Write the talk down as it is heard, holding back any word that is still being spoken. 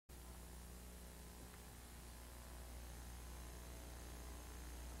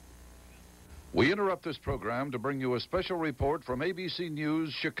We interrupt this program to bring you a special report from ABC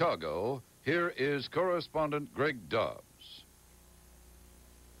News Chicago. Here is correspondent Greg Dobbs.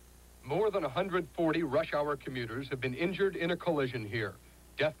 More than 140 rush hour commuters have been injured in a collision here.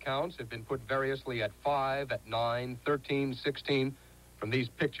 Death counts have been put variously at 5, at 9, 13, 16. From these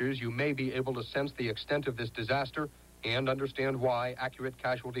pictures, you may be able to sense the extent of this disaster and understand why accurate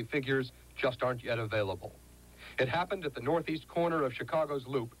casualty figures just aren't yet available. It happened at the northeast corner of Chicago's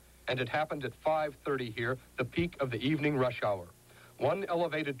Loop, and it happened at 5:30 here, the peak of the evening rush hour. One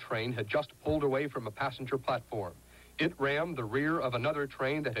elevated train had just pulled away from a passenger platform. It rammed the rear of another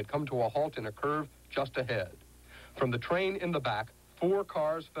train that had come to a halt in a curve just ahead. From the train in the back, 4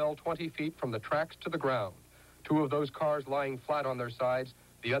 cars fell 20 feet from the tracks to the ground. 2 of those cars lying flat on their sides,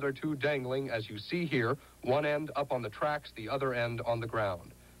 the other 2 dangling, as you see here, one end up on the tracks, the other end on the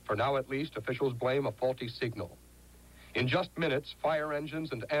ground. For now, at least, officials blame a faulty signal. In just minutes, fire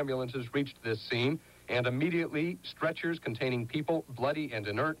engines and ambulances reached this scene, and immediately stretchers containing people, bloody and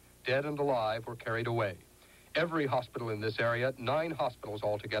inert, dead and alive, were carried away. Every hospital in this area, 9 hospitals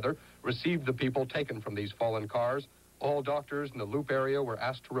altogether, received the people taken from these fallen cars. All doctors in the Loop area were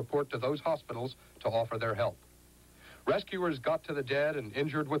asked to report to those hospitals to offer their help. Rescuers got to the dead and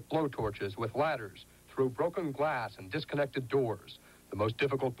injured with blowtorches, with ladders, through broken glass and disconnected doors. The most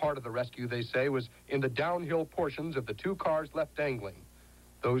difficult part of the rescue, they say, was in the downhill portions of the 2 cars left dangling.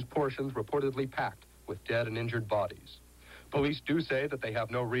 Those portions reportedly packed with dead and injured bodies. Police do say that they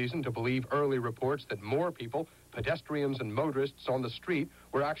have no reason to believe early reports that more people, pedestrians and motorists on the street,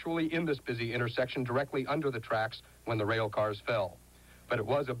 were actually in this busy intersection directly under the tracks when the rail cars fell. But it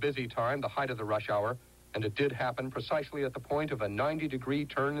was a busy time, the height of the rush hour, and it did happen precisely at the point of a 90-degree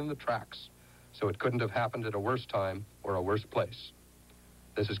turn in the tracks. So it couldn't have happened at a worse time or a worse place.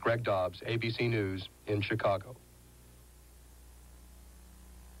 This is Greg Dobbs, ABC News in Chicago.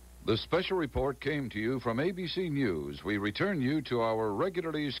 The special report came to you from ABC News. We return you to our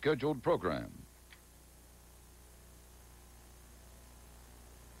regularly scheduled program.